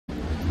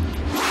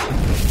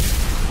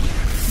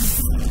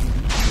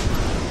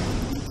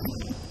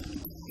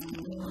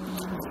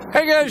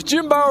Hey guys,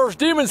 Jim Bowers,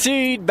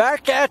 Demunseed,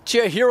 back at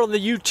you here on the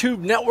YouTube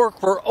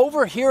network. We're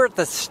over here at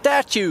the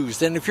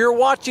statues, and if you're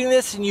watching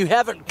this and you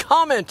haven't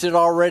commented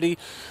already,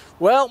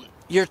 well,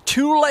 you're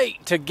too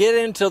late to get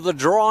into the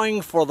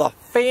drawing for the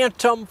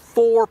Phantom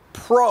 4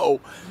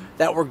 Pro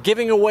that we're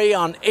giving away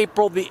on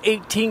April the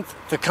 18th.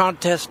 The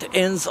contest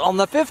ends on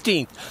the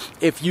 15th.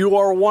 If you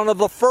are one of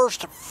the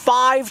first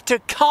 5 to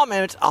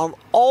comment on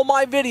all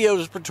my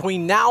videos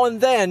between now and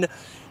then,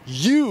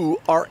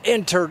 you are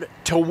entered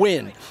to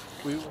win.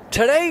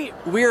 Today,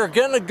 we are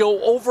going to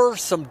go over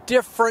some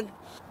different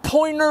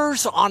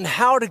pointers on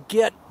how to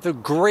get the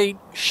great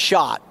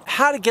shot,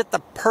 how to get the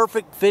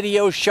perfect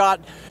video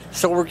shot.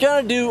 So we're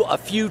going to do a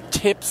few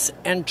tips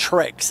and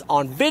tricks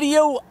on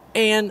video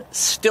and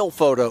still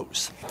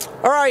photos.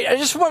 All right, I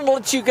just wanted to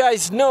let you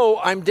guys know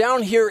I'm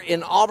down here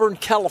in Auburn,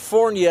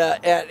 California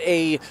at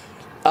a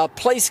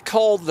place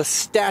called the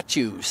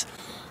Statues.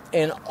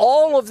 And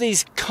all of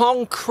these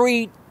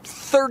concrete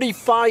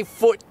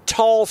 35-foot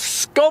tall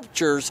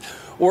sculptures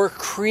were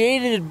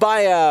created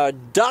by a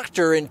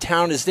doctor in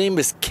town. His name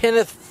is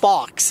Kenneth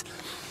Fox.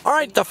 All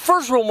right, the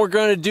first one we're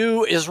going to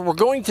do is we're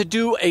going to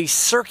do a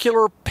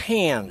circular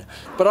pan.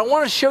 But I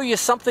want to show you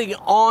something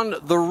on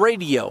the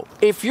radio.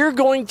 If you're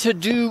going to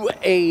do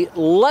a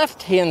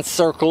left-hand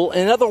circle,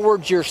 in other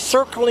words, you're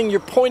circling your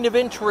point of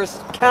interest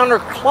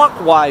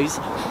counterclockwise,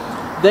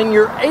 then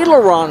your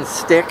aileron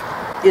stick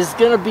is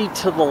going to be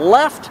to the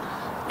left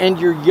and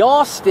your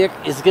yaw stick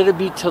is going to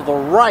be to the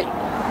right.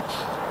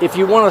 If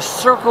you want to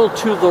circle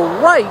to the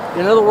right,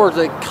 in other words,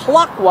 a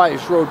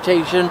clockwise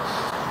rotation,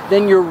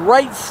 then your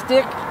right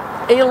stick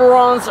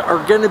ailerons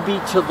are going to be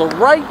to the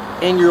right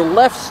and your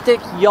left stick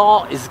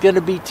yaw is going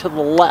to be to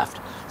the left.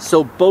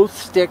 So both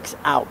sticks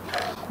out.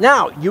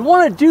 Now, you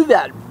want to do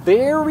that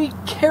very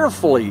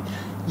carefully.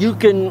 You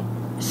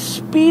can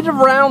speed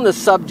around the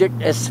subject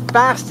as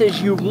fast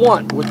as you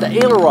want with the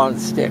aileron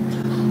stick.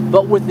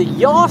 But with the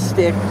yaw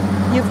stick,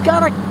 you've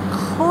got to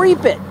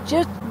creep it,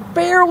 just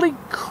barely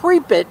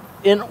creep it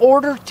in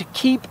order to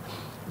keep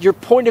your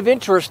point of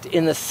interest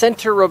in the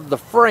center of the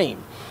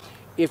frame.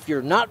 If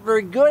you're not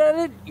very good at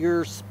it,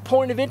 your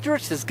point of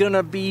interest is going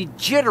to be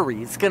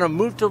jittery. It's going to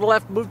move to the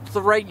left, move to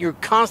the right. You're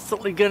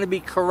constantly going to be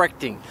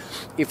correcting.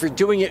 If you're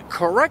doing it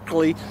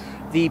correctly,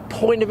 the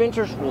point of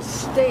interest will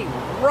stay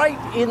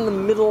right in the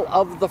middle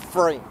of the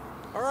frame.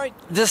 All right,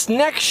 this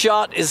next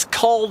shot is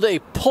called a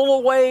pull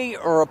away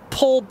or a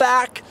pull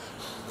back.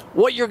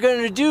 What you're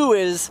going to do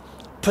is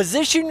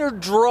position your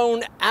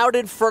drone out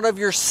in front of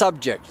your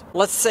subject.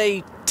 Let's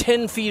say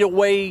 10 feet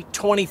away,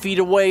 20 feet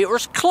away, or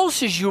as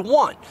close as you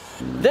want.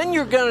 Then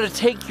you're going to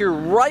take your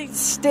right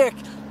stick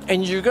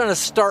and you're going to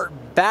start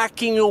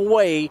backing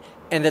away.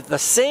 And at the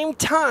same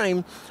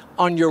time,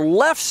 on your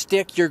left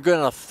stick, you're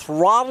going to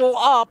throttle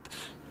up.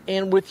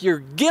 And with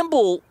your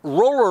gimbal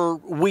roller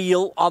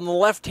wheel on the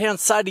left-hand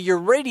side of your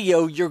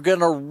radio, you're going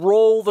to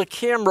roll the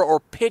camera or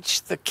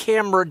pitch the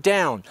camera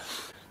down.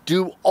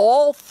 Do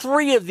all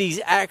 3 of these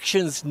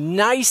actions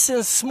nice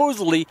and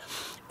smoothly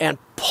and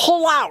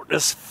pull out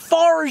as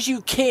far as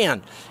you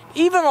can,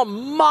 even a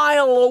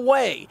mile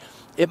away.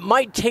 It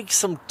might take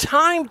some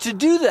time to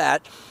do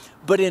that,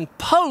 but in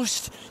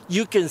post,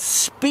 you can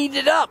speed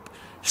it up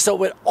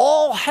so it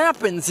all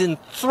happens in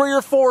 3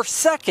 or 4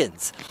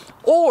 seconds.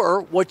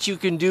 Or what you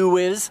can do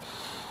is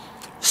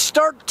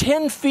start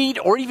 10 feet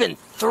or even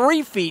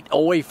 3 feet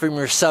away from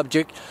your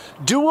subject,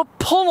 do a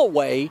pull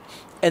away,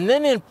 and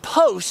then in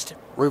post,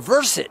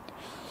 reverse it.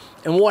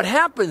 And what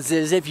happens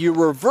is if you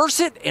reverse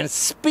it and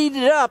speed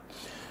it up,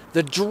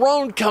 the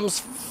drone comes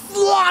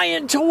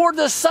flying toward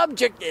the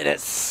subject and it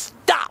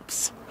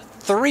stops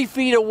 3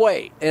 feet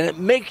away. And it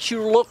makes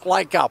you look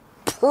like a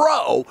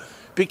pro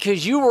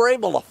because you were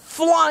able to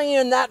fly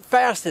in that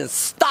fast and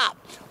stop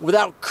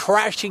without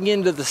crashing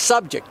into the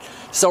subject.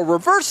 So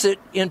reverse it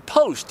in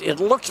post. It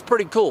looks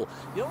pretty cool.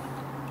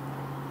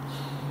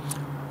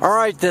 All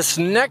right, this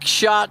next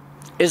shot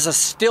is a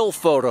still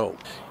photo.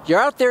 You're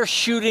out there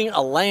shooting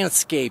a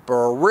landscape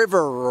or a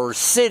river or a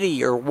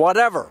city or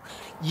whatever.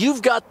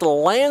 You've got the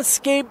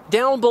landscape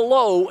down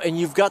below and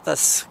you've got the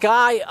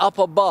sky up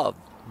above.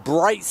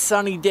 Bright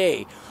sunny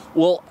day.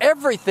 Well,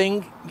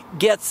 everything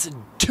gets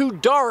too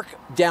dark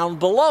down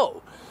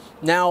below.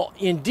 Now,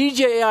 in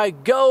DJI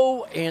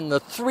Go and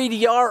the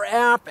 3DR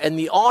app and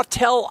the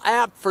Autel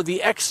app for the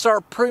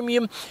XR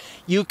Premium,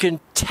 you can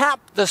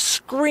tap the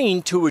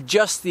screen to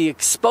adjust the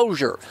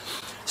exposure.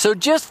 So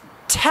just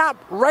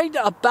tap right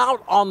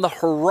about on the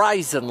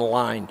horizon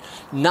line.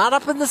 Not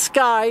up in the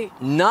sky,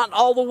 not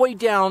all the way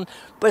down,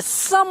 but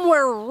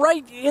somewhere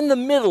right in the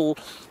middle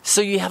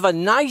so you have a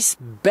nice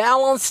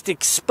balanced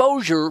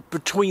exposure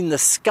between the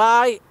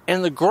sky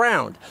and the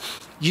ground.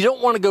 You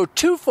don't want to go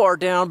too far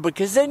down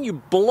because then you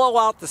blow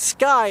out the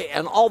sky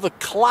and all the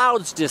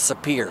clouds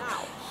disappear.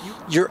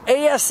 Your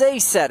ASA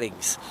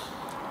settings.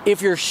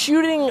 If you're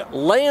shooting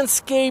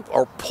landscape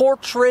or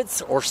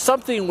portraits or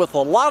something with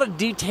a lot of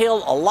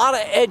detail, a lot of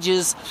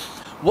edges,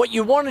 what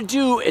you want to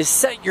do is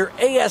set your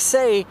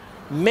ASA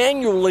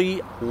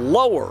manually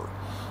lower.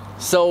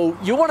 So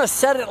you want to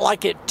set it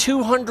like at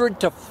 200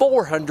 to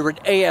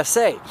 400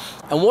 ASA.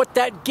 And what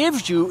that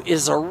gives you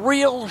is a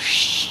real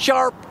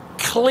sharp,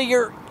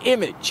 clear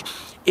image.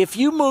 If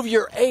you move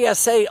your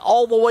ASA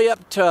all the way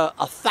up to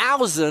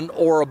 1,000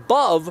 or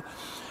above,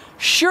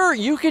 sure,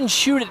 you can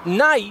shoot at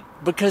night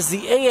because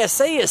the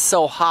ASA is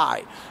so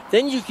high.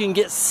 Then you can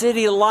get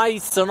city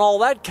lights and all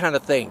that kind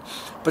of thing.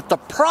 But the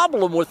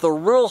problem with a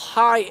real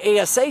high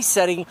ASA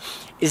setting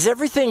is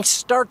everything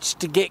starts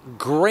to get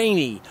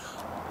grainy.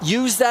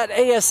 Use that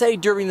ASA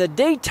during the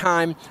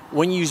daytime.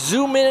 When you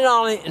zoom in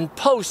on it in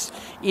post,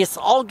 it's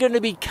all going to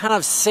be kind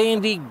of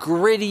sandy,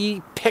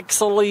 gritty,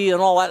 pixely,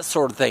 and all that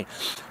sort of thing.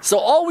 So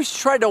always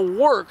try to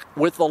work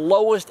with the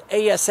lowest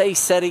ASA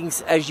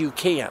settings as you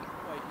can.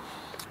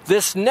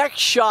 This next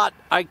shot,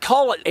 I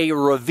call it a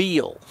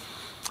reveal.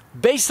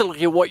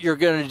 Basically what you're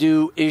going to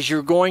do is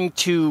you're going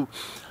to,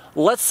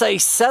 let's say,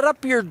 set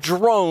up your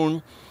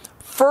drone,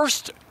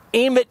 first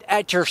aim it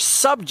at your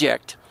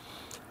subject,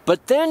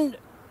 but then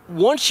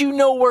once you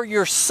know where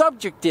your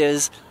subject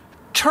is,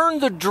 turn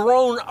the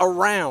drone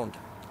around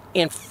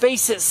and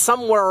face it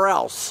somewhere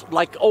else,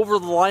 like over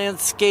the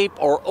landscape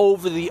or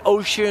over the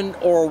ocean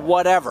or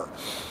whatever.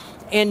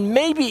 And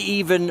maybe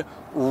even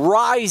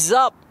rise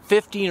up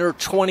 15 or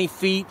 20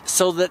 feet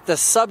so that the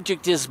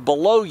subject is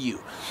below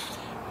you.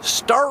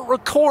 Start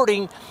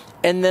recording,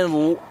 and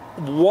then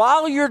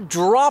while you're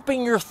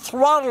dropping your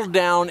throttle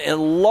down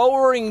and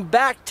lowering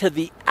back to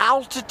the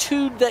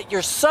altitude that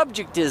your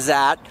subject is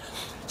at,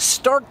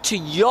 start to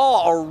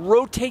yaw or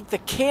rotate the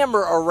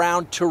camera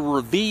around to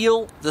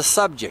reveal the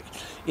subject.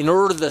 In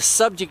order the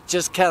subject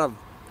just kind of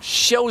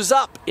shows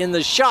up in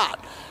the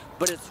shot.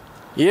 But it's,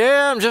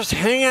 yeah, I'm just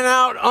hanging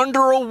out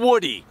under a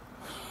woody.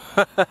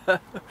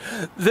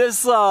 This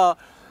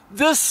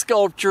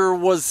sculpture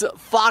was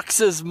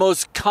Fox's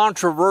most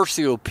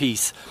controversial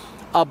piece.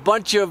 A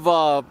bunch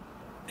of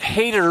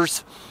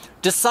haters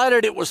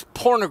decided it was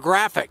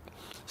pornographic.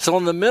 So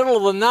in the middle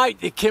of the night,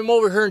 they came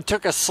over here and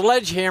took a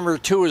sledgehammer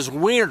to his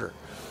wiener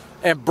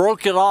and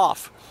broke it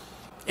off.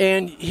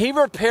 And he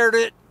repaired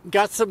it,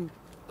 got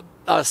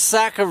a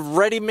sack of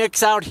ready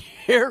mix out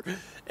here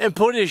and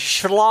put his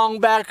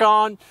schlong back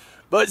on.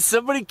 But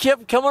somebody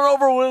kept coming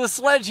over with a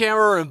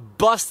sledgehammer and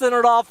busting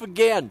it off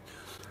again.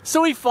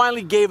 So he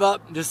finally gave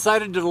up and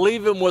decided to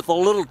leave him with a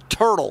little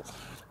turtle.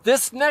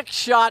 This next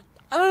shot,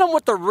 I don't know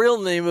what the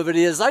real name of it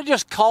is. I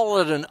just call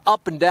it an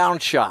up and down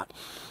shot.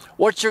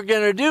 What you're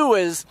going to do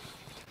is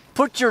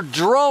put your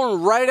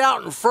drone right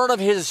out in front of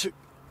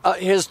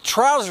his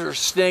trouser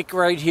snake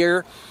right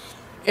here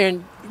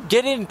and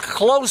get in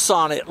close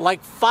on it,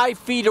 like 5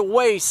 feet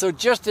away, so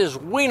just his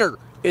wiener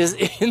is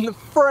in the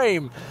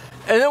frame.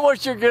 And then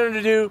what you're going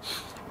to do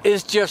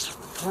is just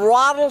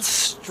throttle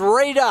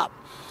straight up.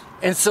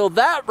 And so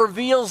that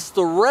reveals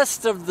the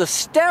rest of the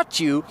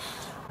statue.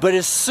 But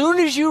as soon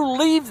as you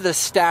leave the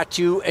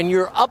statue and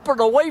you're up and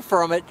away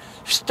from it,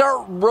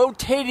 start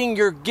rotating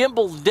your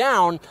gimbal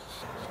down,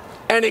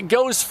 and it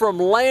goes from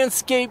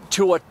landscape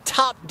to a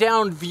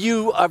top-down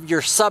view of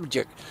your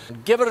subject.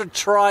 Give it a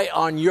try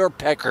on your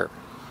pecker.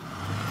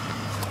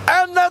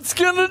 And that's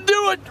gonna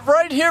do it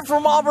right here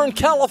from Auburn,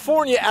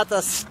 California at the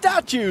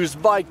Statues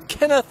by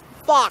Kenneth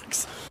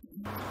Fox.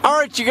 All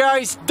right, you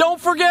guys, don't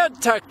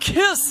forget to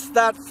kiss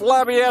that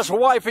flabby-ass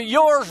wife of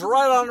yours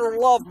right on her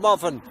love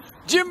muffin.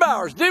 Jim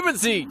Bowers,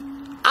 Demunseed,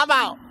 I'm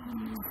out.